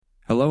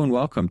Hello and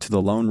welcome to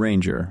The Lone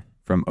Ranger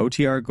from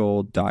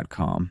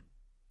OTRGold.com.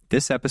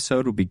 This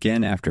episode will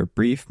begin after a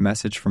brief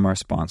message from our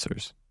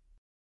sponsors.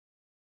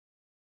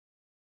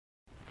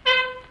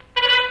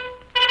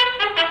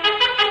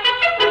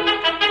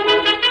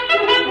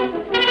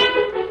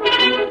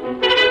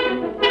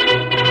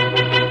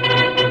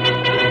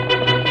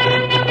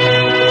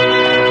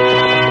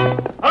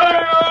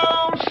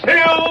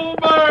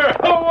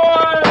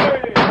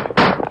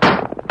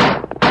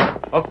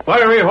 A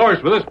fiery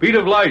horse with a speed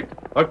of light,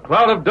 a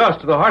cloud of dust,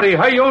 and a hearty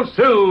hi-yo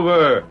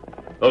silver,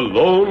 the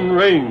Lone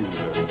Ranger.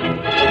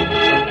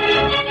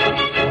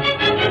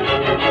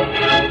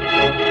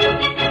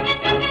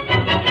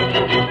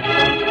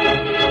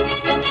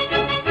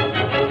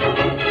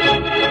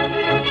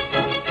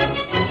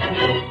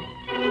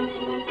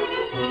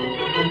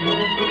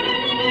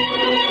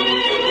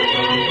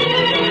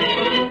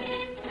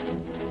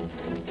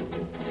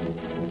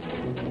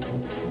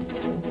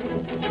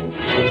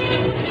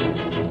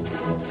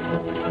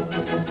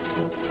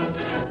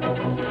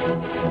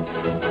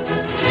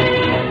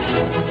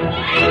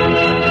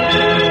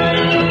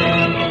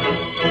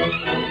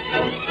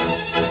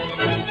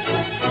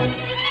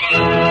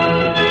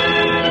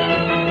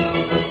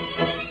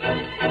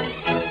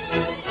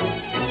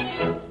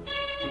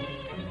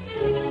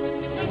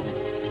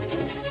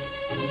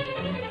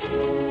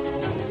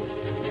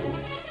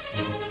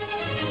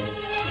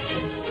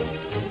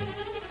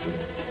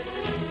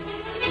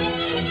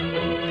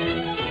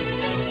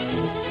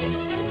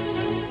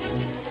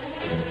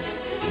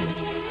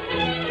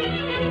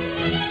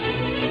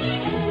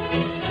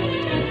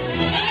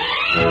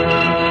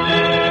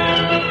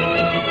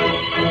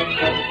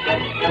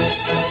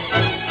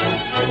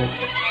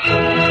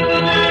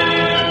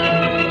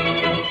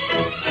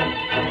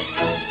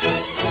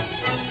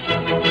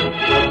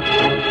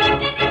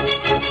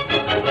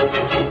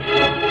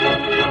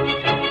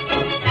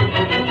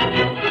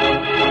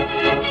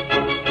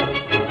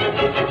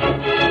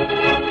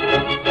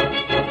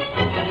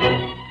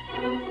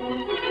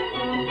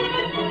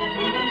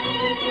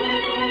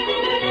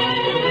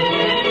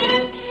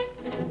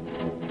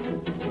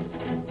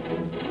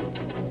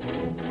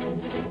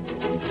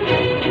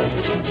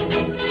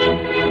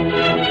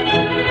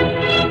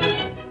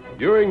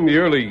 During the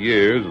early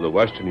years of the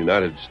western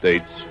United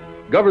States,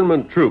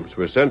 government troops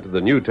were sent to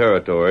the new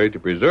territory to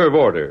preserve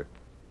order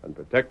and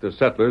protect the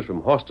settlers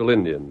from hostile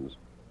Indians.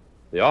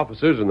 The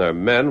officers and their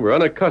men were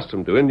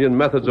unaccustomed to Indian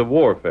methods of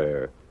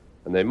warfare,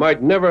 and they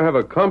might never have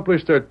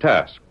accomplished their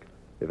task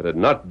if it had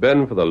not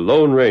been for the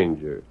Lone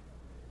Ranger.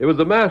 It was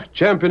the masked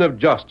champion of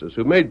justice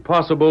who made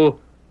possible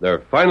their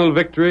final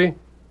victory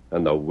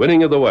and the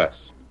winning of the West.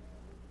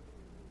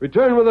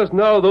 Return with us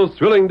now to those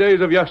thrilling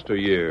days of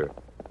yesteryear.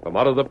 From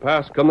out of the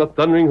past come the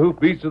thundering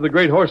hoofbeats of the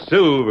great horse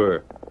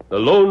Silver. The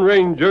Lone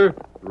Ranger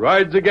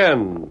rides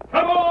again.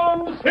 Come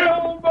on,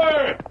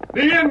 Silver!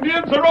 The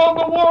Indians are on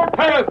the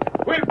warpath!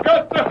 We've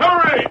got to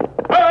hurry!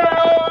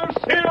 Oh,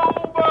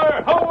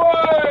 Silver!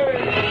 Away!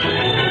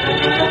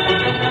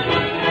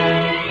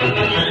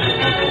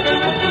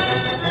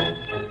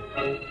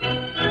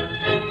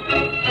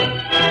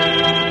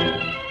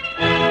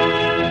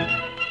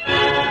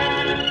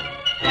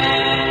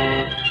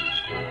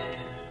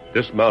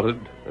 Dismounted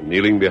and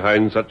kneeling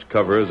behind such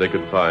cover as they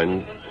could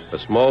find, a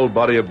small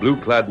body of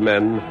blue-clad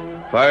men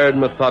fired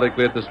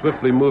methodically at the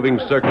swiftly moving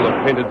circle of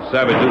painted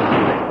savages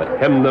that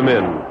hemmed them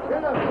in.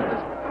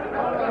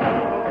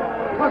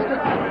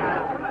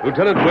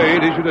 Lieutenant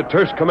Wade issued a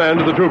terse command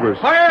to the troopers.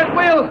 Fire at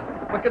will,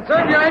 but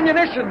conserve your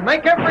ammunition.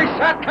 Make every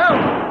shot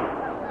count.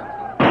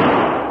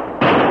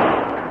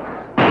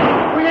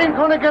 We ain't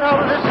gonna get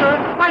out of this, sir.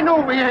 I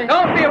know we ain't.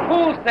 Don't be a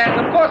fool, Stan.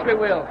 Of course we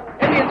will.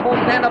 Indians won't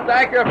stand up to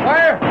accurate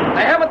fire.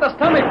 They haven't the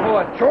stomach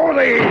for it.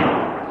 Surely.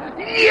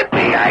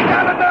 Yippee, I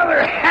got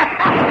another.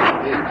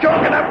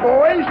 Chalk it up,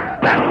 boys.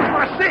 That was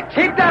my six.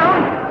 Keep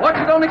down. Watch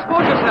you don't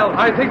expose yourself.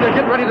 I think they're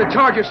getting ready to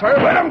charge us, sir.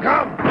 Let them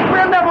come.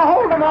 We'll never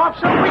hold them off,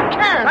 sir. We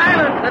can't.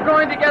 Silence. They're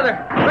drawing together.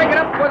 Break it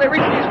up before they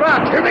reach these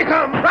rocks. Here they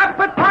come.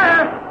 Rapid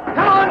fire.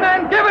 Come on,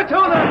 men. Give it to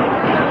them.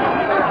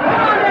 Come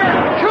on,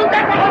 men. Shoot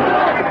that one.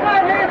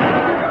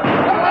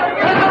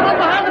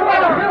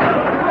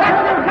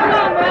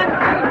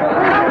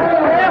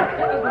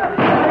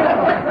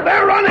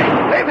 They're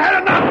running. They've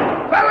had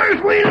enough. Fellers,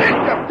 we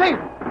licked them.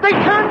 They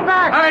turned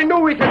back. I knew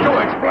we could do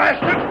it.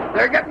 Blasted.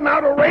 They're getting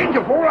out of range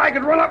before I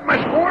could run up my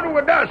score to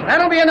a dozen.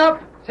 That'll be enough.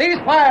 Cease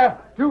fire.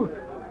 Do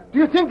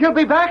you think they'll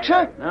be back,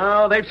 sir?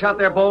 No, they've shot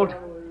their bolt.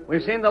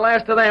 We've seen the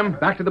last of them.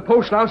 Back to the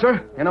post now,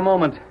 sir? In a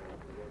moment.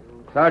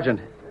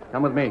 Sergeant,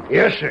 come with me.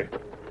 Yes, sir.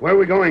 Where are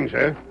we going,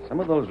 sir? Some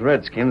of those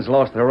Redskins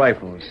lost their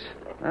rifles.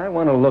 I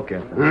want to look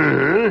at them.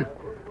 Uh-huh.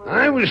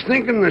 I was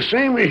thinking the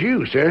same as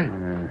you, sir.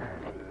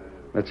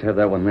 Let's have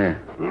that one there.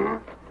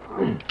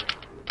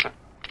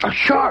 A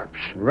Sharps.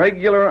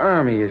 Regular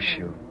Army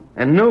issue.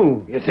 And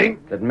new. You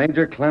think? That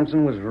Major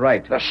Clemson was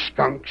right. The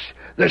skunks.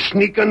 The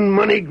sneaking,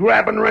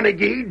 money-grabbing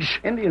renegades.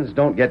 Indians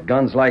don't get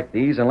guns like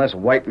these unless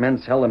white men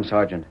sell them,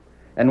 Sergeant.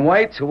 And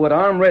whites who would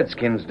arm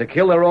Redskins to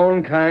kill their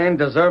own kind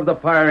deserve the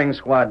firing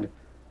squad.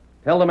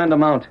 Tell the men to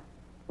mount.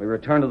 We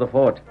return to the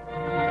fort.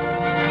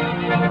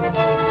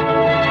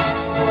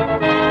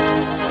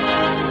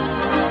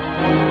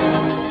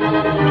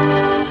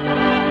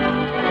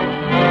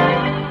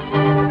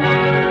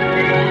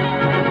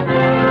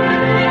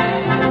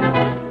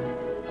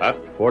 At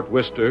Fort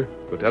Worcester,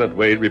 Lieutenant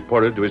Wade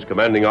reported to his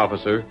commanding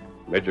officer,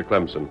 Major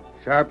Clemson.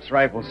 Sharp's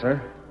rifles, sir.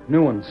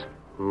 New ones.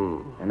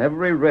 And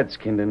every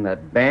redskin in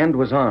that band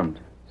was armed.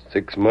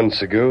 6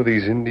 months ago,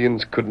 these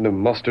Indians couldn't have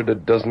mustered a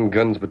dozen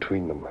guns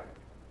between them.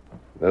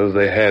 Those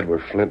they had were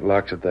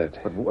flintlocks at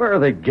that. But where are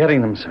they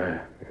getting them,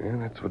 sir? Yeah,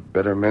 that's what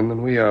better men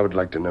than we are would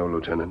like to know,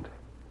 Lieutenant.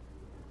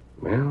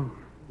 Well,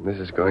 this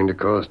is going to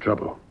cause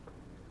trouble.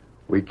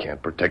 We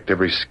can't protect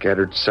every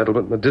scattered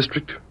settlement in the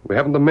district. We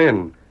haven't the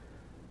men.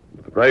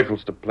 With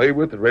rifles to play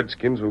with, the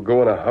Redskins will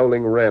go on a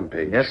howling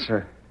rampage. Yes,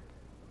 sir.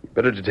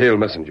 Better detail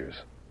messengers.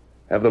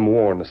 Have them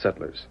warn the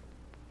settlers.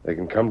 They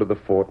can come to the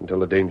fort until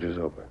the danger's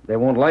over. They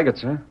won't like it,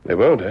 sir. They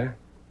won't, eh?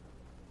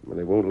 Well,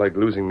 they won't like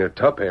losing their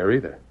top hair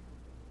either.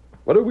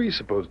 What are we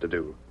supposed to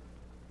do?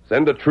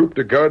 Send a troop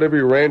to guard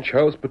every ranch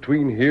house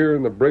between here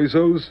and the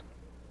Brazos?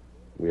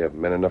 We have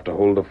men enough to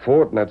hold the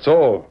fort, and that's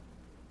all.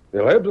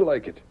 They'll have to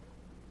like it.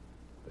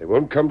 They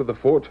won't come to the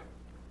fort.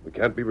 We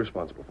can't be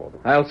responsible for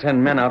them. I'll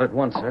send men out at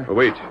once, sir. Oh,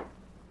 wait.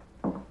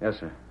 Yes,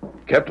 sir.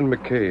 Captain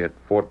McKay at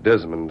Fort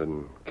Desmond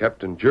and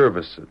Captain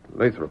Jervis at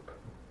Lathrop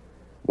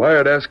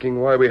wired asking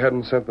why we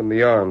hadn't sent them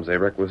the arms they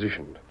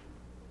requisitioned.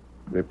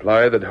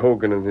 Reply that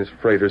Hogan and his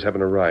freighters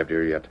haven't arrived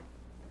here yet.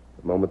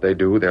 The moment they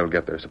do, they'll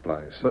get their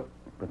supplies. But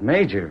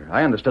Major,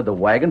 I understood the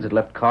wagons had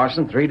left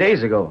Carson 3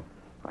 days ago.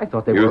 I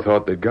thought they were... You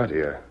thought they'd got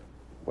here.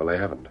 Well, they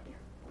haven't.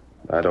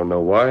 I don't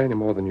know why any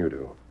more than you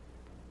do.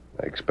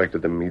 I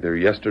expected them either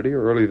yesterday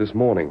or early this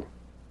morning.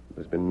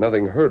 There's been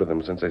nothing heard of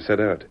them since they set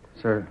out.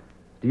 Sir,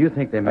 do you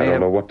think they may I don't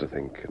have... know what to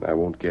think, and I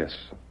won't guess.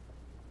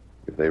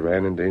 If they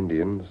ran into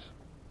Indians,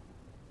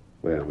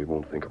 well, we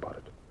won't think about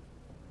it.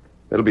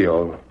 That'll be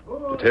all.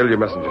 Detail your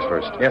messengers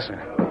first. Yes,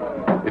 sir.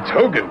 It's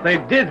Hogan. They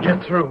did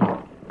get through.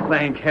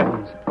 Thank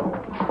heavens.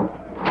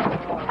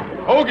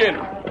 Hogan!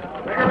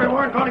 Figure we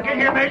weren't going to get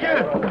here,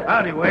 Major.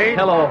 Howdy, Wade.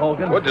 Hello,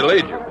 Hogan. What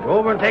delayed you? Go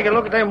over and take a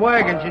look at them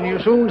wagons, and you'll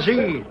soon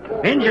see.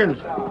 Injuns,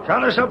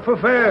 shot us up for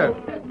fair.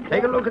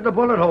 Take a look at the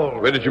bullet holes.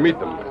 Where did you meet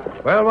them?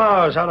 12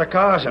 hours out of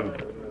Carson.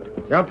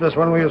 Jumped us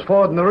when we was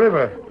fording the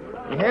river.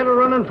 We had a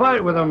running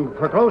fight with them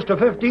for close to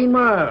 15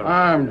 miles.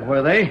 Armed,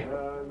 were they?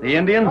 The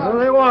Indians? Well,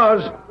 they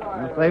was.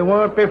 If they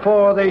weren't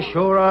before, they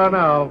sure are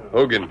now.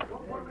 Hogan,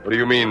 what do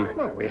you mean?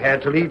 Well, we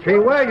had to leave 3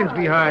 wagons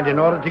behind in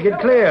order to get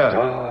clear.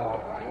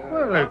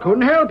 Well, I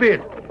couldn't help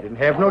it. Didn't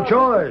have no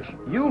choice.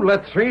 You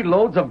let 3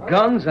 loads of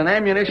guns and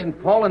ammunition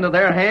fall into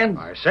their hands?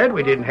 I said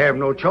we didn't have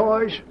no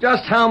choice.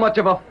 Just how much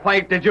of a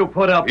fight did you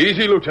put up?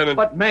 Easy, Lieutenant.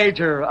 But,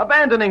 Major,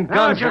 abandoning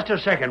Now, guns... just a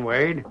second,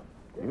 Wade.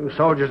 You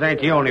soldiers ain't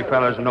the only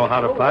fellas who know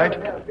how to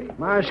fight.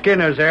 My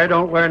skinners there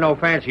don't wear no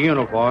fancy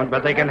uniforms,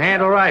 but they can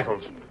handle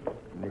rifles.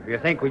 And if you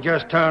think we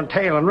just turn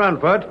tail and run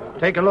for it,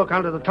 take a look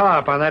under the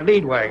tarp on that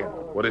lead wagon.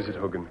 What is it,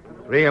 Hogan?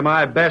 3 of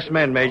my best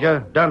men,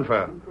 Major, done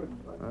for.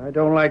 I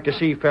don't like to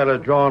see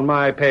fellas drawing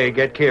my pay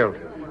get killed.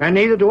 And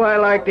neither do I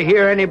like to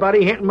hear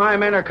anybody hinting my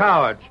men are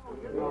cowards.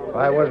 If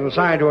I wasn't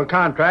signed to a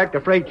contract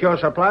to freight your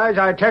supplies,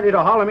 I'd tell you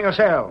to haul them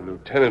yourself.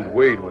 Lieutenant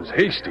Wade was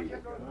hasty.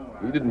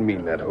 He didn't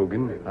mean that,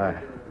 Hogan.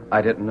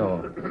 I didn't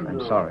know. I'm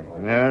sorry.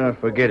 No,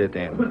 forget it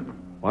then.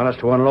 Want us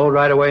to unload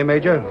right away,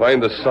 Major?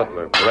 Find the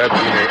sutler. Perhaps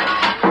he may...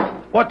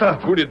 What the?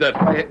 Who did that?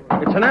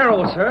 It's an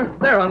arrow, sir.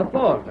 There on the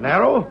floor. An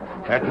arrow?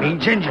 That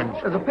means Injuns.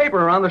 There's a paper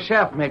around the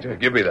shaft, Major.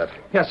 Give me that.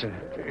 Yes, sir.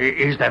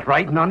 Is that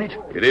writing on it?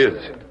 It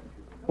is.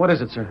 What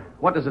is it, sir?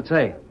 What does it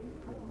say?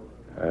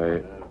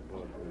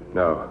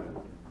 No,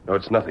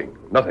 it's nothing.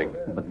 Nothing.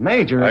 But,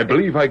 Major... I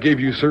believe I gave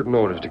you certain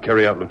orders to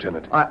carry out,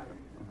 Lieutenant.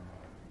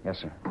 Yes,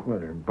 sir.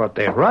 But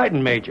they're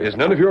writing, Major. It's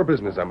none of your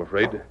business, I'm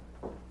afraid.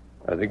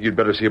 I think you'd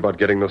better see about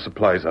getting those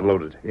supplies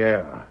unloaded.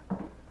 Yeah,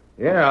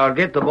 I'll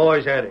get the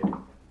boys at it.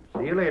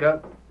 See you later.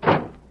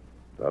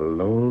 The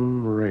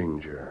Lone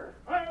Ranger.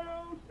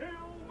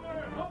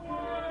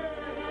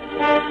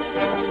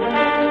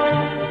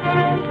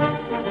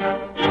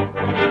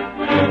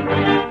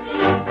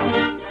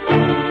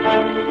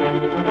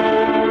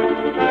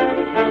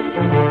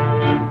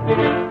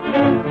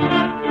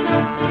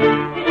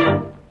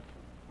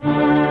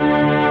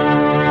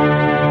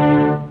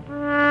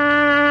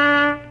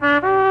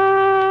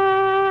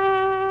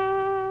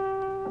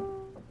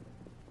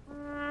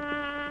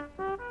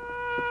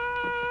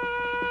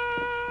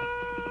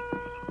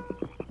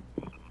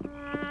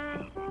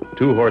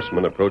 Two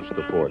horsemen approached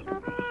the fort.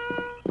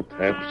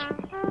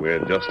 Taps,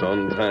 we're just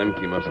on time,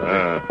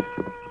 Kimasa.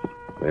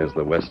 There's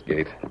the west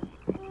gate.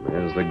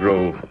 There's the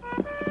grove.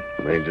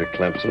 Major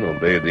Clemson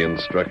obeyed the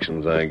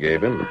instructions I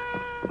gave him.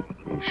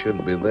 He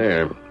should be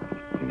there.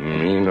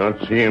 Me not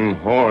see him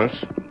horse.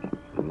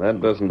 And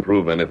that doesn't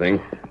prove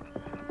anything.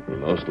 He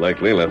most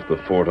likely left the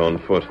fort on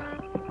foot.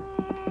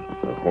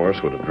 A horse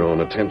would have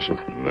drawn attention.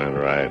 That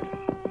right.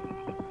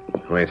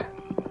 Wait.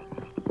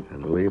 I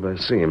believe I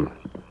see him.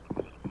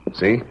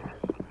 See?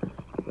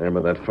 There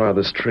by that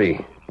farthest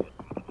tree.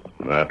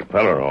 That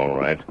feller, all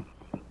right.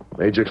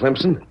 Major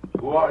Clemson?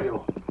 Who are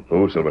you?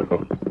 Oh, Silver.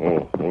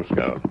 Oh,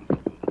 Scout.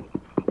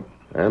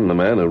 I'm the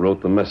man who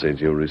wrote the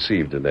message you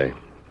received today.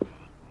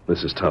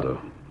 This is Tonto.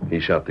 He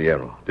shot the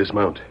arrow.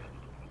 Dismount.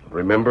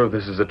 Remember,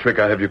 this is a trick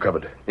I have you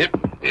covered. It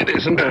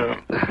isn't.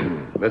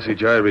 The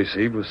message I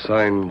received was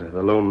signed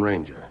the Lone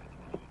Ranger.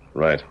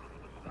 Right.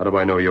 How do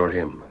I know you're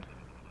him?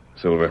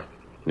 Silver,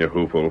 you're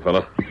who, old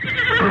fella?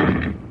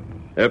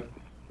 Yep.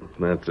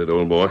 That's it,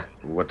 old boy.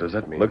 What does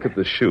that mean? Look at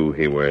the shoe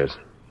he wears.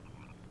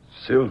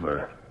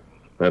 Silver.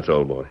 That's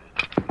old boy.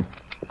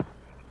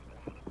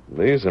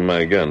 These are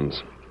my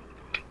guns.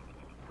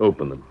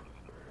 Open them.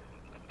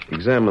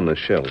 Examine the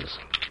shells.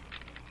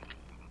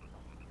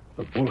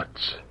 The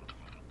bullets.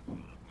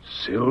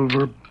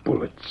 Silver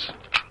bullets.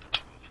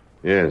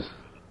 Yes.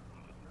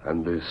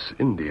 And this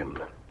Indian.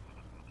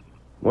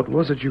 What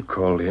was it you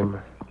called him?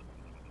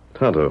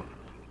 Tonto.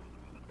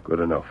 Good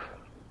enough.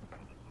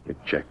 It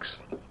checks.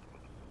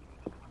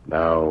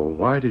 Now,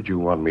 why did you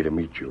want me to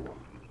meet you?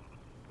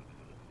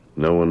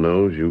 No one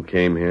knows you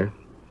came here?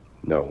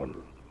 No one.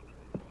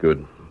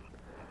 Good.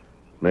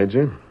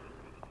 Major,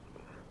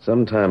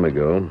 some time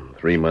ago,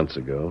 3 months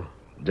ago,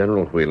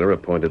 General Wheeler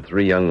appointed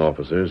 3 young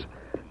officers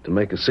to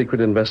make a secret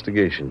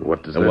investigation.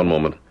 What does that... that... One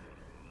moment.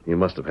 You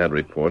must have had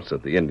reports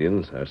that the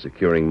Indians are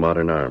securing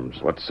modern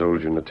arms. What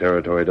soldier in the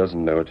territory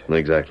doesn't know it?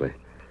 Exactly.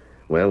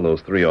 Well,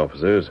 those 3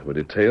 officers were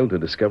detailed to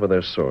discover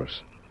their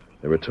source.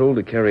 They were told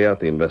to carry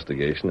out the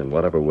investigation in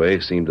whatever way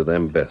seemed to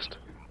them best.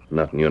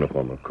 Not in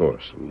uniform, of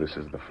course. This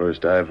is the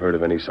first I've heard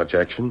of any such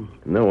action.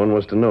 No one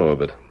was to know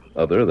of it,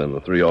 other than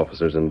the 3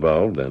 officers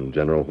involved and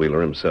General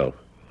Wheeler himself.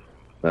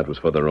 That was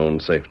for their own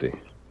safety.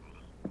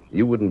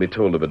 You wouldn't be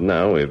told of it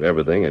now if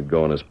everything had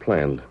gone as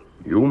planned.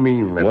 You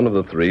mean that... One of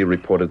the 3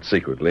 reported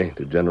secretly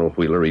to General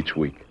Wheeler each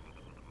week.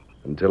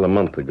 Until a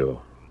month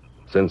ago.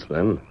 Since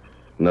then,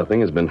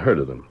 nothing has been heard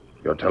of them.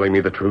 You're telling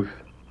me the truth?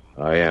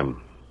 I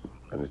am.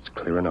 And it's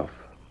clear enough.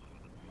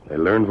 They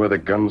learned where the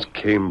guns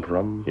came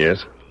from.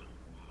 Yes?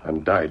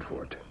 And died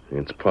for it.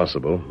 It's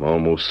possible,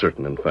 almost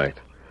certain, in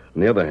fact.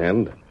 On the other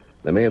hand,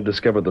 they may have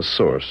discovered the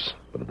source,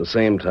 but at the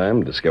same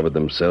time discovered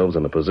themselves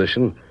in a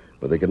position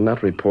where they could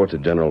not report to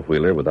General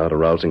Wheeler without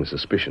arousing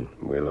suspicion.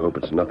 We'll hope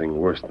it's nothing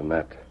worse than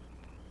that.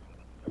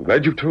 I'm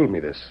glad you told me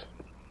this.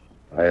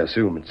 I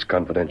assume it's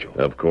confidential.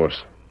 Of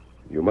course.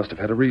 You must have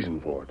had a reason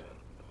for it.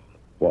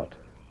 What?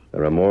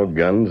 There are more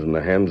guns in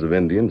the hands of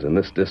Indians in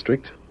this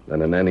district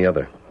than in any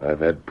other. I've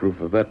had proof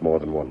of that more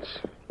than once.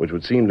 Which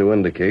would seem to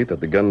indicate that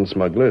the gun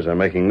smugglers are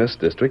making this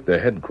district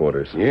their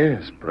headquarters.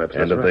 Yes, perhaps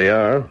and that's if right. they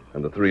are,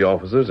 and the 3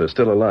 officers are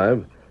still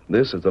alive,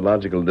 this is the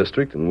logical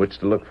district in which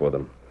to look for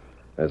them.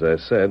 As I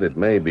said, it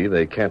may be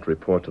they can't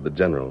report to the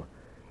general.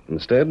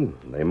 Instead,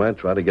 they might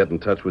try to get in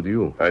touch with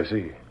you. I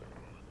see.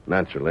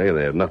 Naturally,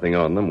 they have nothing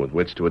on them with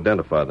which to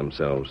identify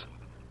themselves.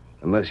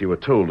 Unless you were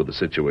told of the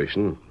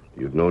situation,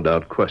 you'd no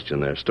doubt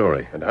question their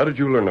story. And how did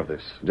you learn of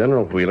this?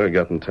 General Wheeler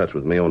got in touch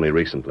with me only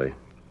recently.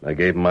 I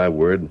gave him my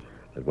word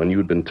that when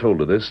you'd been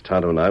told of this,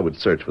 Tonto and I would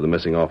search for the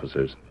missing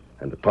officers,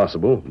 and if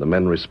possible, the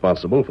men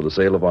responsible for the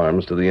sale of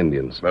arms to the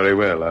Indians. Very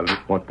well, I'll...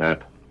 What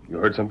that? You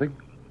heard something?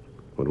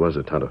 What was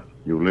it, Tonto?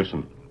 You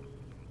listen.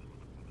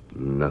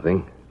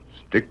 Nothing.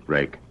 Stick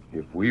break.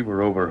 If we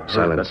were overheard...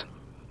 Silence.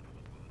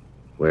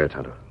 Where,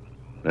 Tonto?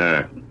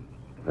 There.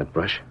 That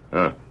brush?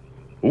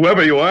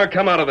 Whoever you are,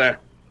 come out of there.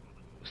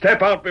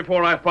 Step out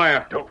before I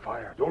fire. Don't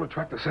fire. Don't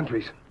attract the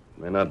sentries.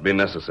 May not be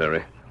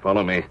necessary.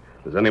 Follow me. If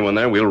there's anyone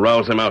there, we'll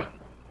rouse him out.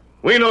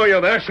 We know you're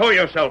there. Show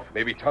yourself.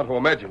 Maybe Tonto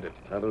imagined it.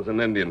 Tonto's an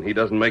Indian. He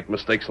doesn't make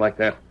mistakes like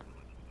that.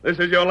 This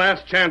is your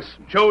last chance.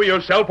 Show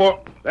yourself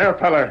or... There,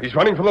 feller. He's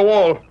running for the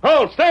wall.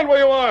 Halt! Stand where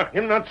you are.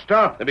 Him not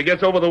stop. If he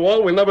gets over the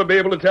wall, we'll never be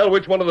able to tell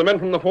which one of the men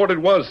from the fort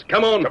it was.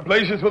 Come on. The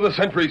blazes with the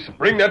sentries.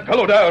 Bring that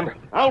fellow down.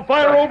 I'll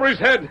fire over his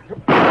head.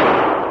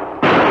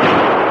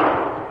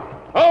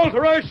 Halt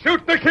or I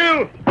shoot to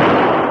kill.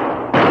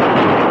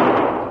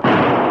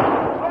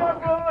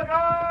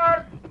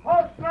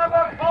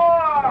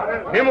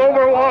 Him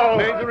over wall.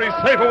 Major, he's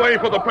safe away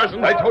for the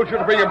present. I told you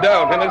to bring him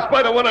down. And in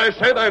spite of what I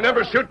said, I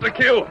never shoot to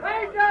kill.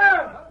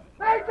 Major!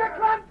 Major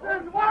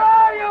Clemson, where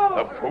are you?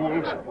 The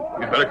fools.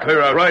 You'd better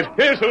clear out. Right.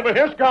 Here, Silver.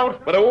 Here,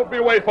 Scout. But I won't be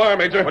away far,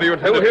 Major. What do you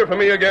intend You'll to- hear from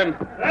me again.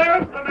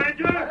 There's the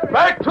Major.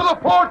 Back to the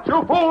fort,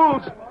 you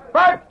fools!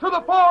 Back to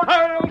the fort!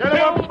 Hail Get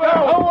him up, Silver!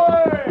 Scout!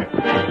 Away!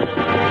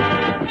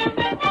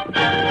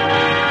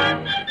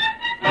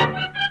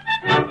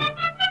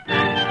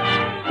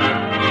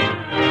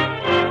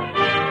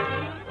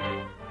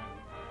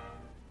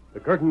 The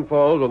curtain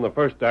falls on the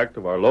first act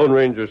of our Lone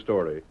Ranger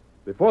story.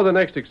 Before the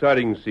next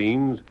exciting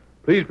scenes,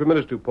 please permit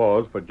us to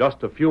pause for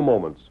just a few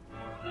moments.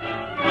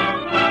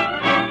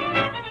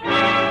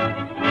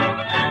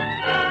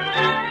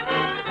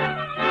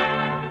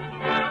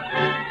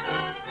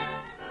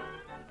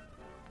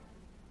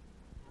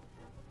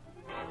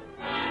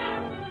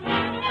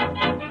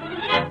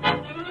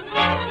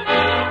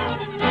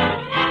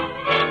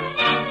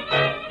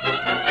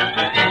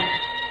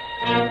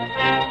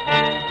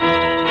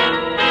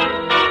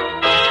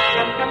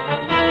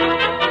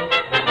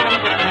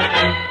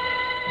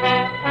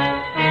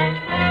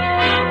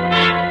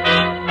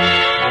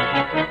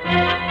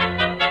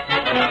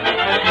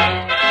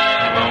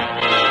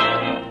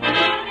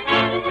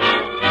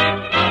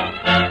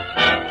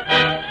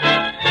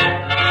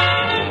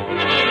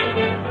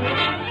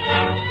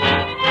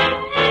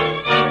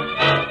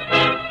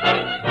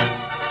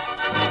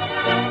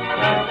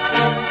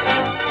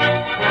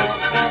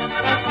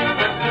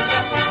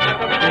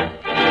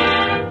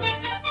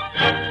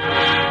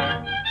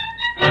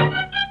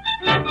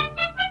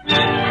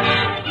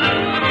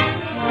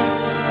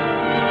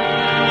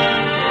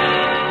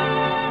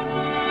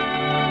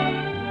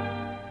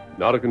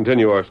 Now to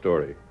continue our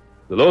story.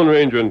 The Lone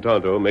Ranger and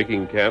Tonto,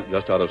 making camp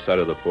just out of sight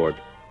of the fort,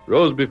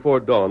 rose before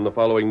dawn the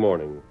following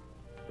morning.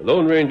 The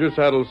Lone Ranger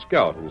saddled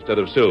Scout instead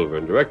of Silver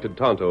and directed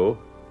Tonto,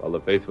 while the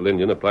faithful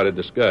Indian applied a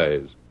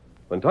disguise.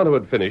 When Tonto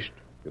had finished...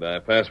 Could I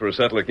pass for a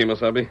settler,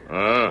 Kemosabe?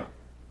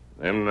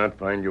 Them not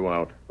find you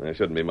out. There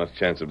shouldn't be much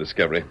chance of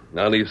discovery.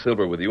 I'll leave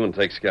Silver with you and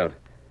take Scout.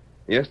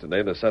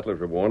 Yesterday, the settlers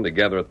were warned to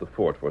gather at the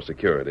fort for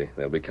security.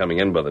 They'll be coming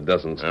in by the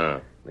dozens.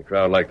 In a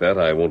crowd like that,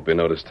 I won't be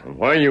noticed.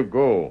 Why you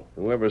go?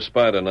 Whoever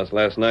spied on us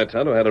last night,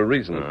 Tonto, had a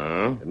reason.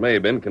 It may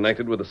have been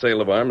connected with the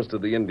sale of arms to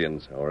the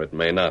Indians, or it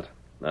may not.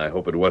 I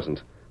hope it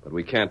wasn't. But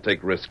we can't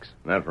take risks.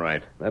 That's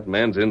right. That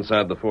man's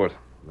inside the fort.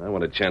 I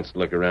want a chance to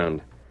look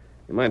around.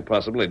 He might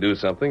possibly do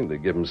something to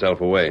give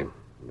himself away.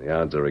 The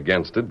odds are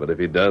against it, but if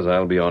he does,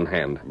 I'll be on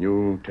hand.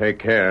 You take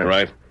care.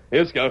 Right.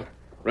 Here, Scout.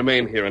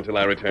 Remain here until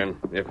I return.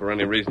 If for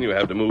any reason you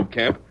have to move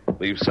camp,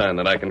 leave sign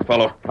that I can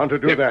follow. How to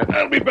do that?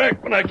 I'll be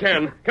back when I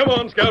can. Come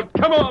on, Scout.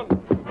 Come on.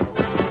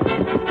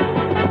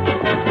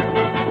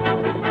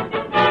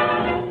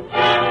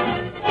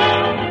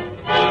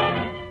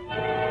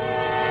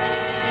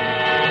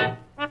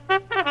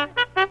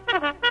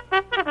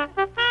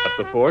 At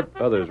the fort,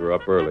 others were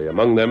up early,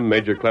 among them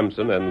Major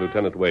Clemson and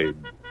Lieutenant Wade.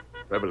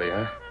 Beverly,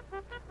 huh?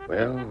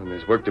 Well, when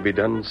there's work to be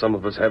done, some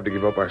of us have to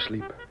give up our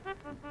sleep.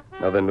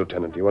 Now then,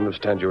 Lieutenant, do you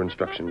understand your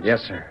instructions?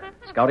 Yes, sir.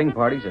 Scouting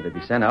parties are to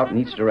be sent out in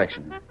each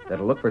direction. They're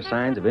to look for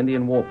signs of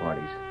Indian war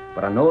parties.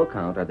 But on no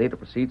account are they to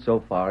proceed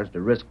so far as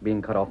to risk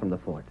being cut off from the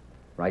fort.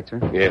 Right, sir?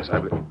 Yes, I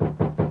believe.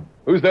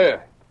 Who's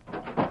there?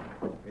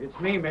 It's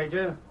me,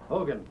 Major.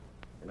 Hogan.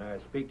 Can I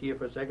speak to you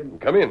for a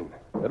second? Come in.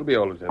 That'll be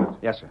all, Lieutenant.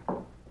 Yes, sir.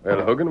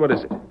 Well, Hogan, what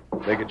is it?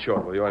 Make it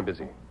short, will you? I'm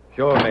busy.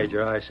 Sure,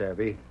 Major, I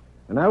savvy.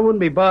 And I wouldn't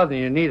be bothering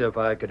you neither if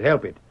I could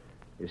help it.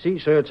 You see,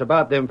 sir, it's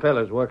about them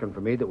fellas working for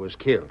me that was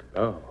killed.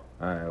 Oh.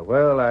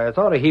 Well, I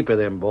thought a heap of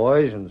them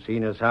boys, and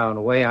seeing as how in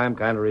a way I'm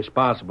kind of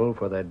responsible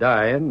for their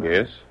dying.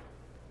 Yes?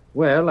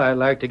 Well, I'd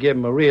like to give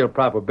them a real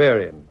proper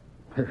burying.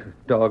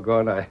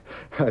 Doggone, I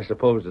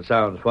suppose it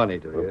sounds funny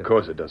to you. Of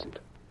course it doesn't.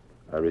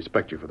 I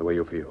respect you for the way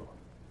you feel.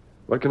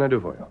 What can I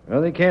do for you?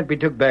 Well, they can't be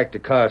took back to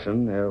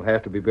Carson. They'll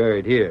have to be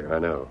buried here. I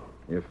know.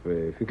 If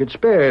you could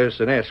spare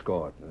us an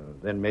escort,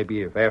 then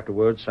maybe if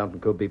afterwards something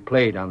could be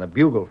played on the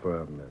bugle for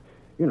them.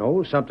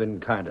 Something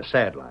kind of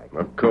sad-like.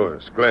 Of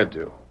course. Glad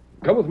to.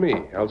 Come with me.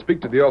 I'll speak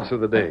to the officer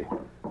of the day.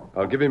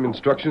 I'll give him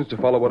instructions to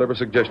follow whatever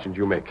suggestions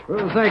you make.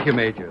 Well, thank you,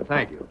 Major.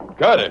 Thank you.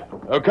 Carter.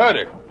 Oh,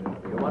 Carter.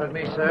 You wanted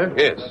me, sir?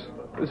 Yes.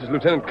 This is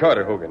Lieutenant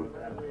Carter, Hogan.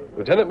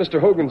 Lieutenant, Mr.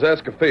 Hogan's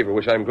asked a favor,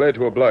 which I'm glad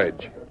to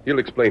oblige. He'll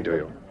explain to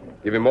you.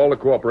 Give him all the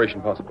cooperation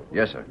possible.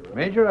 Yes, sir.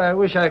 Major, I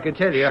wish I could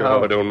tell you Sure,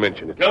 how... don't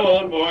mention it. Come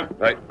on, boy.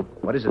 Right.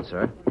 What is it,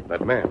 sir?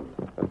 That man.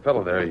 That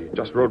fellow there, he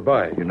just rode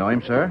by. You know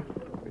him, sir?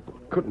 It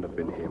couldn't have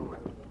been him.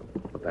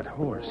 But that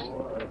horse.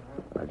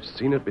 I've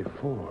seen it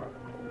before.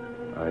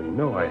 I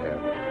know I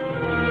have.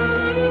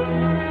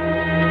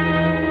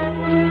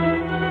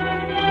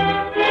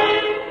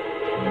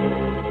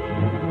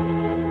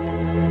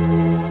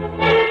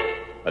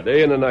 A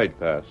day and a night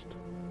passed.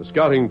 The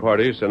scouting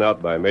party sent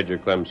out by Major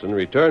Clemson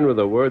returned with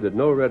the word that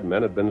no red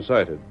men had been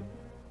sighted.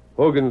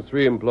 Hogan's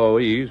 3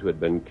 employees who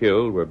had been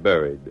killed were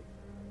buried.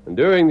 And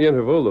during the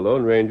interval, the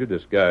Lone Ranger,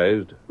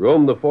 disguised,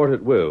 roamed the fort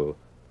at will,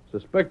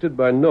 suspected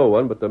by no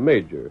one but the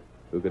Major,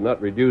 who could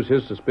not reduce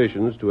his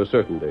suspicions to a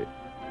certainty.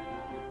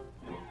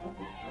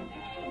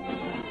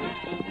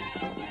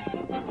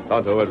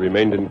 Tonto had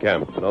remained in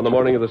camp, and on the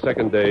morning of the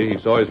second day, he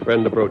saw his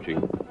friend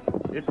approaching.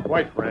 It's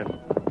white friend.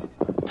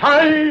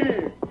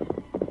 Hi!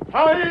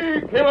 Hi,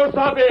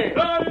 Kemosabe!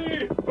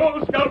 Hi!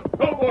 Go, Scout!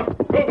 Go, boy!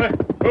 Go back!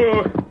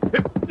 Oh.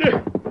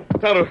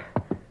 Tonto,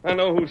 I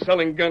know who's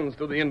selling guns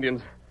to the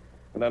Indians.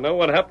 And I know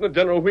what happened to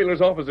General Wheeler's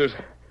officers.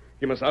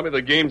 Kemosabe,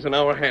 the game's in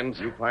our hands.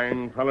 You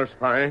find feller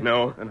spy?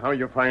 No. And how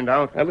you find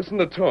out? I listened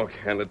to talk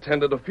and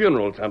attended a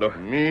funeral, Tonto.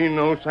 Me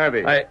no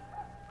savvy.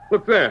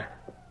 Look there.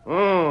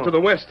 Oh. To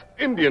the west,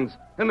 Indians.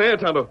 And there,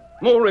 Tonto,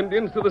 more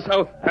Indians to the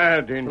south.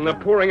 And they're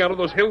pouring out of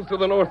those hills to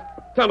the north.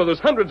 Tonto, there's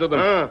hundreds of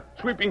them.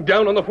 Sweeping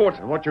down on the fort.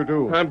 And what you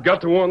do? I've got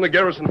to warn the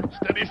garrison.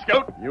 Steady,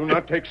 Scout. You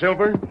not take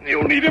Silver?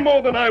 You'll need him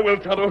more than I will,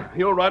 Tonto.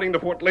 You're riding to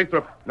Fort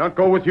Lathrop. Not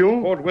go with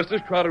you? Fort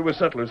Worcester's crowded with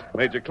settlers.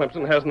 Major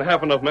Clemson hasn't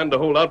half enough men to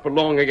hold out for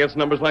long against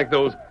numbers like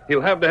those. He'll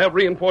have to have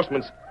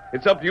reinforcements.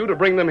 It's up to you to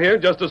bring them here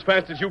just as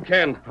fast as you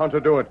can. How to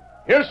do it?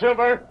 Here,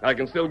 Silver. I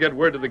can still get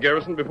word to the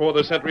garrison before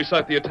the sentries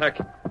sight the attack.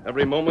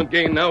 Every moment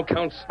gained now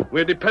counts.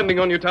 We're depending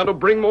on you, Tonto.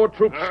 Bring more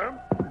troops.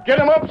 Get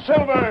him up,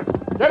 Silver.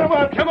 Get him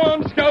up. Come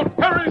on, Scout.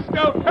 Hurry,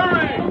 Scout.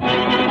 Hurry.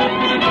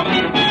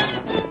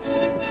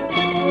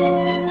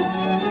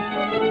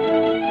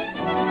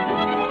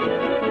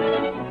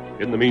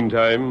 In the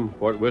meantime,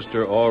 Fort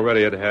Worcester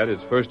already had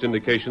its first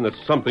indication that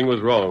something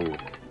was wrong.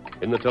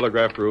 In the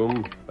telegraph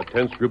room, a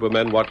tense group of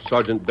men watched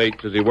Sergeant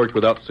Bates as he worked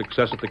without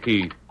success at the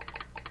key.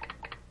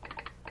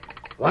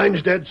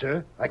 Line's dead,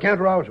 sir. I can't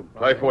rouse him.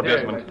 Try Fort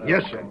Desmond.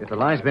 Yes, sir. If the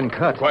line's been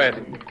cut. Quiet.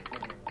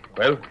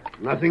 Well?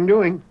 Nothing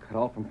doing. Cut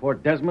off from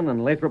Fort Desmond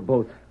and Lathrop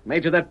both.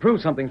 Major, that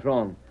proves something's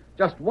wrong.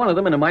 Just one of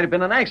them, and it might have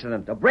been an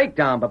accident, a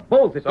breakdown, but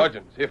both...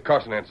 Sergeant, see if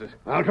Carson answers.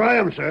 I'll try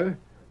 'em, sir.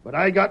 But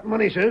I got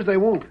money says they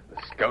won't.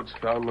 The scouts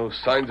found no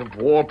signs of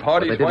war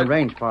parties. But they didn't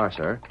range far,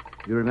 sir.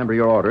 You remember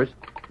your orders.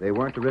 They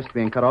weren't to risk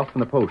being cut off from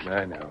the post.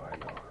 I know.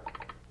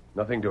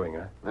 Nothing doing,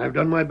 huh? I've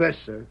done my best,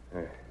 sir.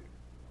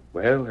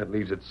 Well, that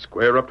leaves it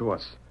square up to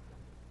us.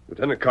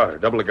 Lieutenant Carter,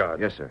 double the guard.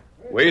 Yes, sir.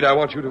 Wade, I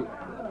want you to...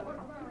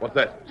 What's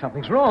that?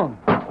 Something's wrong.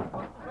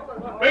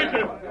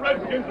 Major,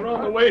 Redskins are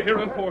on the way here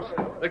in force.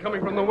 They're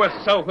coming from the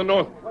west, south, and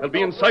north. They'll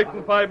be in sight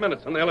in 5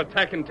 minutes, and they'll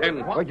attack in 10.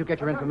 Where'd you get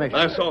your information?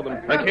 I saw them.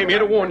 I came here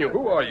to warn you.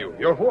 Who are you?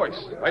 Your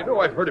voice. I know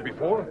I've heard it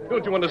before.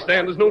 Don't you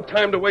understand? There's no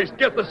time to waste.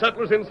 Get the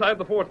settlers inside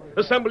the fort.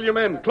 Assemble your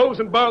men. Close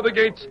and bar the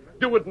gates.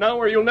 Do it now,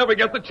 or you'll never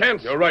get the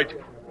chance. You're right.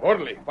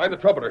 Orderly, find the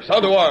trumpeter.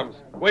 Sound to arms.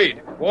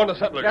 Wade, go on the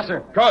settlers. Yes,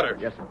 sir. Carter.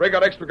 Yes, sir. Break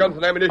out extra guns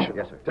and ammunition.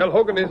 Yes, sir. Tell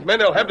Hogan and his men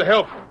they'll have to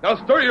help.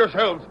 Now stir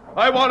yourselves.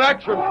 I want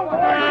action.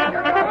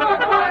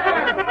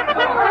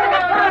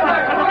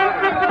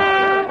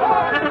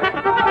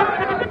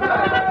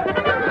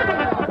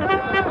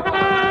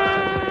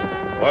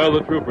 While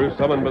the troopers,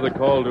 summoned by the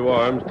call to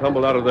arms,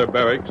 tumbled out of their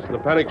barracks, the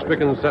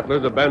panic-stricken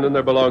settlers abandoned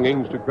their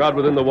belongings to crowd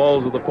within the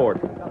walls of the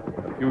fort.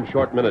 A few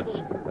short minutes,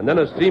 and then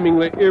a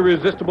seemingly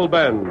irresistible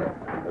band.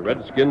 The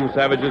Redskins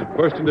savages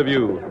burst into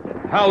view,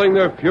 howling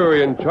their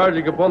fury and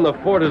charging upon the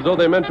fort as though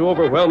they meant to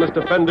overwhelm its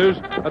defenders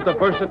at the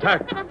first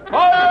attack.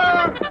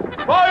 Fire!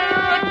 Fire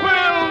at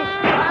will!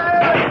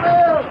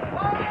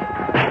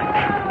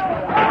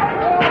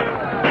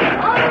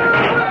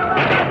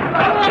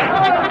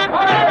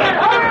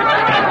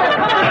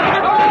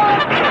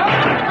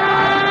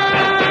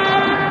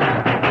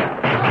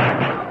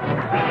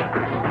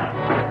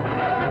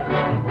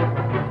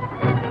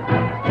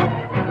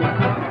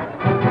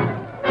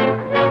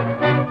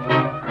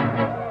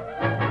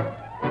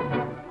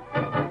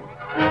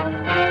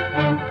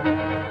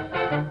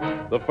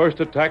 The first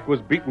attack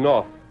was beaten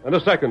off, and a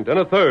second, and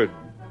a third.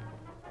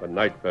 When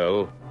night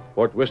fell,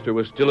 Fort Worcester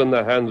was still in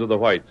the hands of the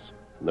whites,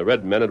 and the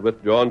red men had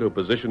withdrawn to a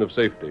position of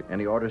safety.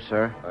 Any orders,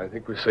 sir? I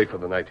think we're safe for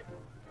the night.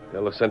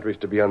 Tell the sentries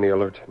to be on the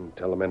alert, and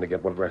tell the men to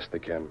get what rest they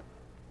can.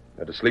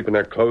 They're to sleep in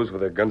their clothes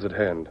with their guns at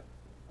hand.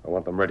 I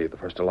want them ready at the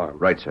first alarm.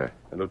 Right, sir.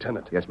 And,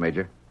 Lieutenant. Yes,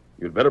 Major.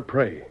 You'd better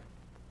pray.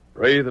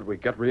 Pray that we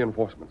get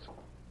reinforcements.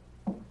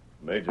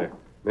 Major.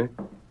 Eh?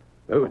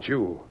 Oh, it's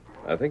you.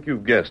 I think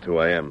you've guessed who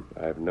I am.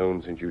 I've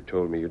known since you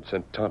told me you'd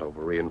sent Tonto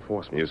for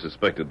reinforcements. You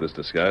suspected this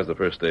disguise the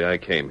first day I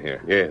came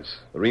here. Yes.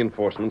 The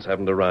reinforcements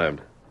haven't arrived.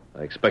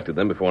 I expected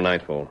them before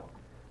nightfall.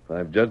 If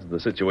I've judged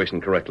the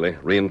situation correctly,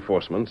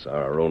 reinforcements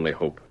are our only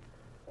hope.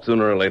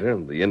 Sooner or later,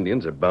 the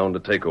Indians are bound to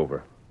take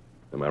over.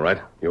 Am I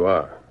right? You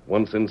are.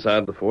 Once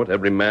inside the fort,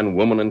 every man,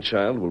 woman, and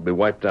child will be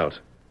wiped out.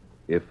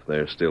 If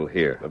they're still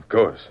here. Of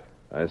course.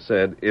 I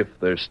said if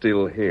they're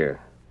still here.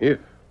 If?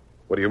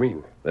 What do you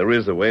mean? There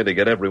is a way to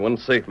get everyone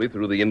safely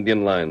through the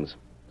Indian lines.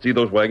 See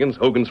those wagons,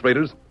 Hogan's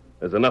freighters?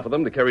 There's enough of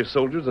them to carry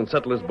soldiers and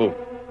settlers both.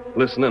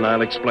 Listen and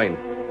I'll explain.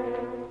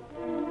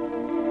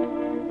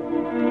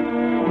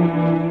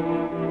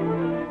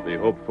 The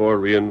hoped-for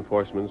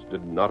reinforcements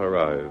did not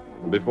arrive.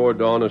 And before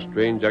dawn, a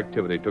strange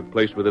activity took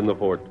place within the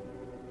fort.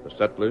 The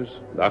settlers,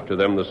 and after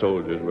them the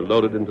soldiers, were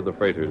loaded into the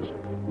freighters,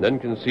 and then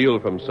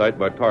concealed from sight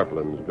by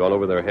tarpaulins drawn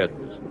over their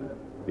heads.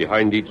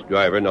 Behind each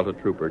driver knelt a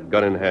trooper,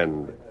 gun in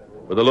hand,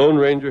 with the Lone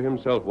Ranger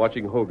himself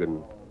watching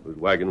Hogan, whose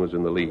wagon was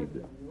in the lead.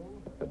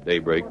 At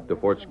daybreak, the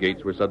fort's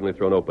gates were suddenly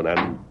thrown open,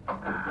 and...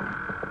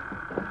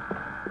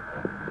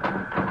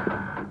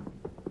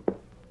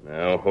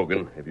 Now,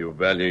 Hogan, if you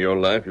value your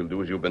life, you'll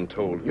do as you've been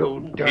told.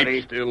 You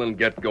dirty... Keep still and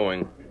get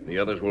going. The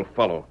others will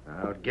follow.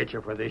 I'll get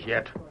you for this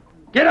yet.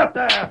 Get up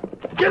there!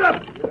 Get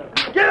up!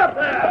 Get up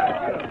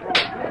there!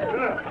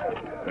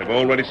 They've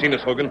already seen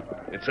us, Hogan.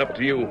 It's up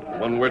to you.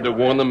 One word to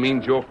warn them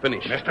means you're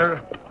finished.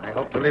 Mister, I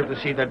hope to live to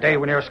see the day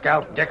when your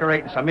scalp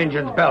decorating some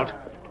Indian's belt.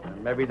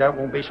 And maybe that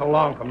won't be so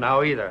long from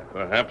now either.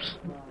 Perhaps.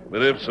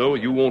 But if so,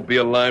 you won't be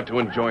alive to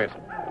enjoy it.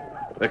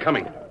 They're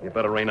coming. You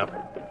better rein up.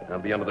 I'll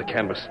be under the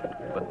canvas.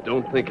 But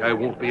don't think I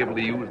won't be able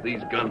to use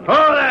these guns.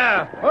 Oh,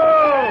 there!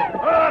 Oh!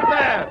 Oh, up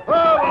there!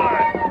 Oh, boy!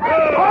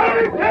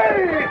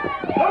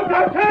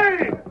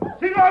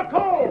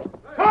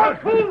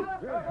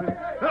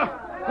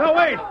 No,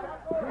 wait!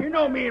 You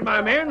know me and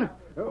my men.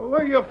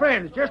 We're your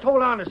friends. Just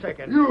hold on a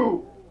second.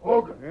 You,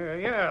 Hogan.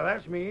 Yeah,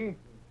 that's me.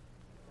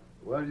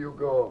 Where you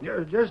go?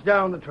 Just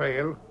down the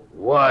trail.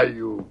 Why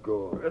you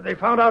go? They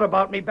found out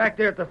about me back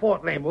there at the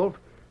fort, Lame Wolf.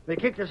 They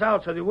kicked us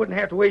out so they wouldn't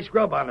have to waste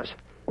grub on us.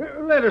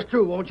 Let us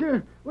through, won't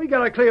you? We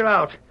gotta clear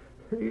out.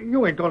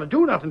 You ain't gonna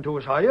do nothing to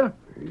us, are you?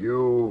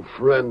 You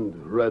friend,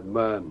 Red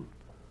Man.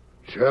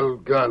 Shell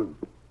gun.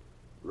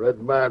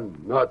 Red Man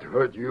not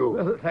hurt you.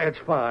 Well, that's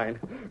fine.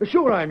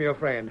 Sure, I'm your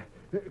friend.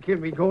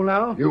 Can we go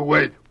now? You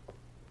wait.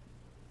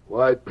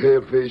 Why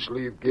paleface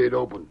leave gate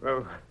open?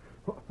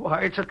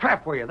 Why, it's a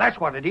trap for you. That's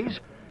what it is.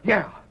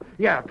 Yeah,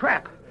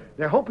 trap.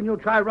 They're hoping you'll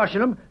try rushing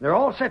them. They're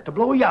all set to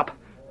blow you up.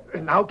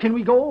 Now, can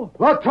we go?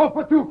 What's up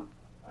with you?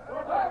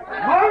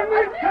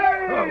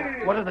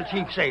 What did the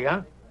chief say,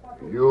 huh?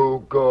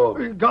 You go.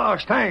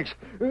 Gosh, thanks.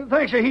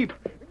 Thanks a heap.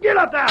 Get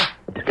up there!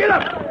 Get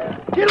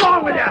up! Get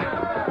along with you!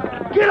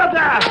 Get up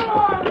there!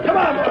 Come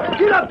on, boy!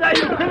 Get up there,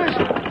 you critters!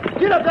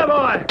 Get up there,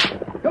 boy!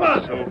 Come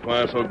on! So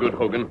far, so good,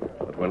 Hogan.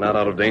 But we're not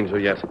out of danger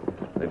yet.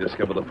 They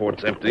discover the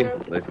fort's empty.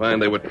 They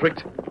find they were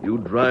tricked. You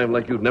drive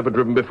like you'd never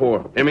driven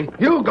before. Hear me?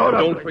 You go to...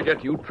 Don't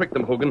forget, you tricked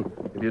them, Hogan.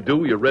 If you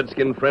do, your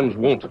Redskin friends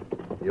won't.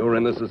 You're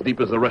in this as deep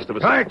as the rest of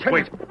us. I tell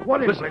Wait. you,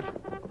 what is it?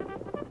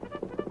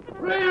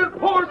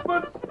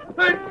 Reinforcements!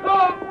 They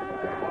come!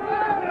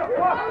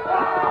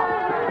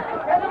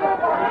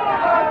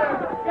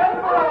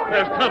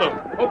 There's Tonto.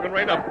 Hogan,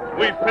 right up.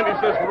 We finish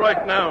this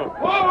right now.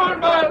 Forward,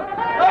 man!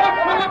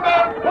 After the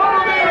man!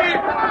 Follow me!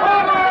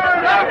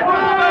 Forward! After the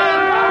man!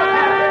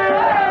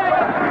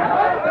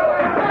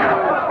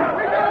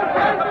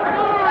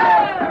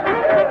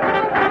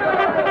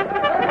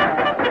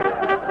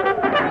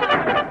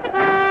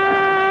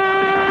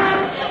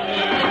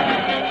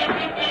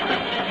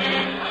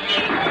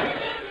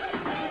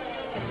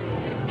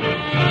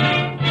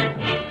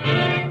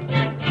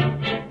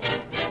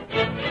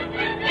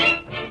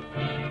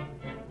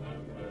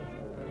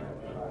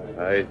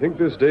 I think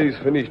this day's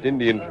finished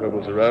Indian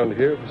troubles around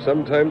here for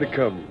some time to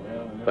come.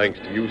 Thanks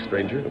to you,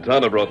 stranger.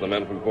 Tonto brought the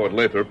men from Fort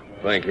Lathrop.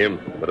 Thank him.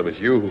 But it was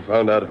you who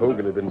found out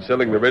Hogan had been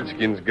selling the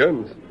Redskins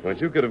guns.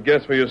 But you could have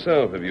guessed for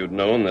yourself if you'd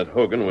known that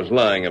Hogan was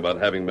lying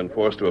about having been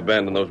forced to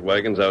abandon those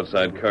wagons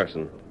outside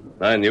Carson.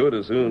 I knew it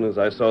as soon as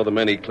I saw the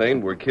men he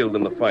claimed were killed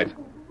in the fight.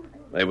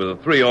 They were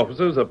the 3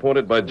 officers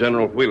appointed by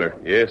General Wheeler.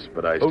 Yes,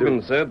 but I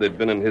Hogan said they'd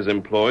been in his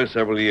employ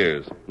several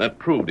years. That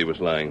proved he was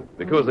lying,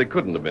 because they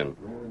couldn't have been.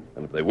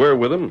 And if they were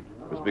with him,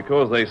 it was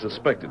because they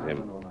suspected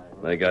him.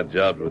 They got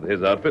jobs with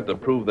his outfit to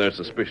prove their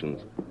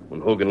suspicions. When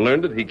Hogan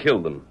learned it, he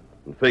killed them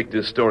and faked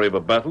his story of a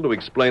battle to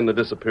explain the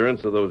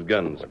disappearance of those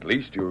guns. At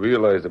least you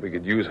realize that we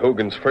could use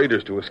Hogan's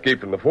freighters to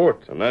escape from the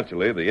fort. So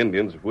naturally, the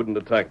Indians wouldn't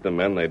attack the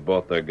men they'd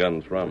bought their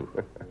guns from.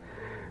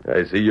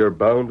 I see you're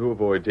bound to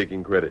avoid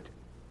taking credit.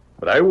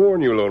 But I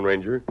warn you, Lone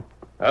Ranger,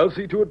 I'll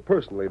see to it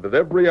personally that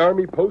every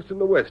army post in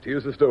the West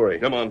hears the story.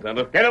 Come on,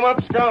 Tonto. Get him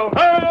up, Scout!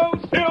 Hail,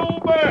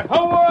 Silver!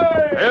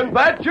 Away! And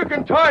that you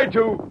can tie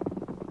to.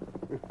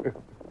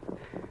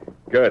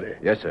 Carter.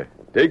 Yes, sir.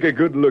 Take a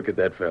good look at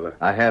that fella.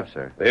 I have,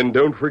 sir. Then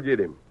don't forget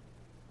him.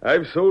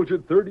 I've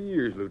soldiered 30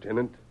 years,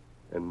 Lieutenant,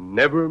 and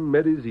never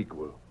met his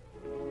equal.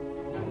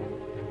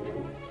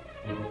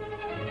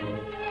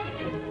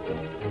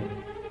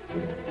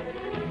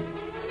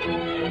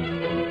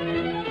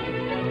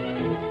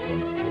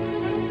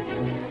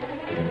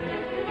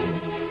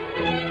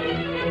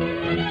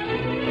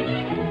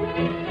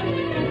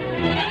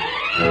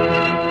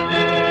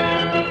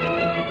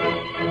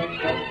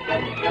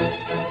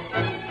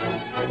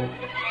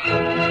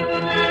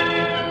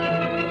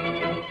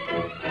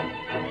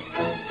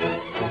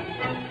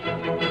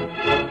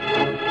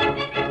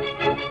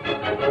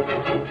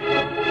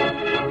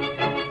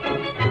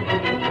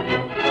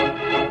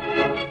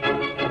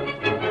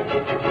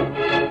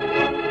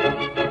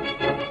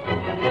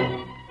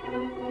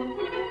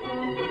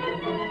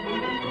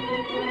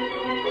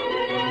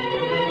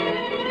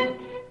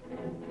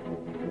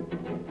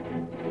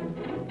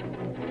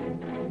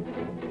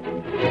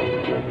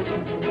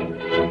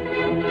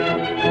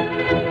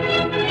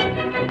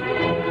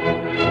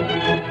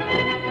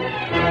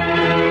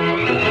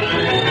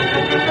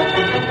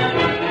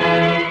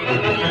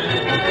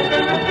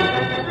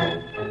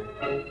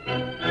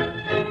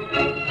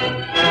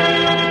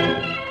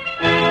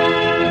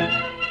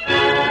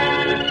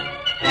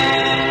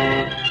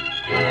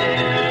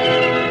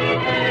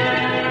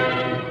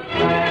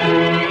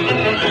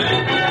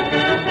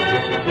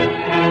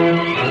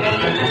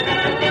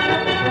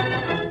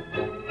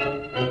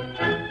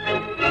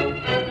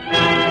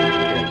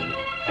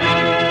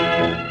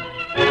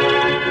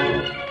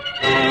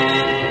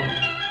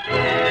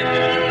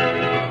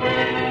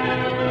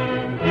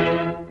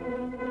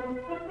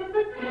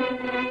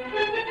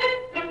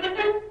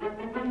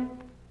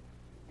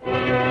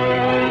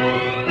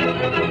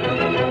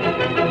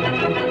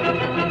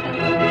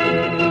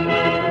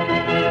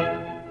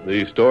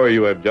 The story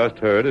you have just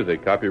heard is a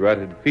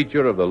copyrighted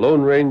feature of the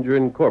Lone Ranger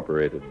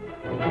Incorporated.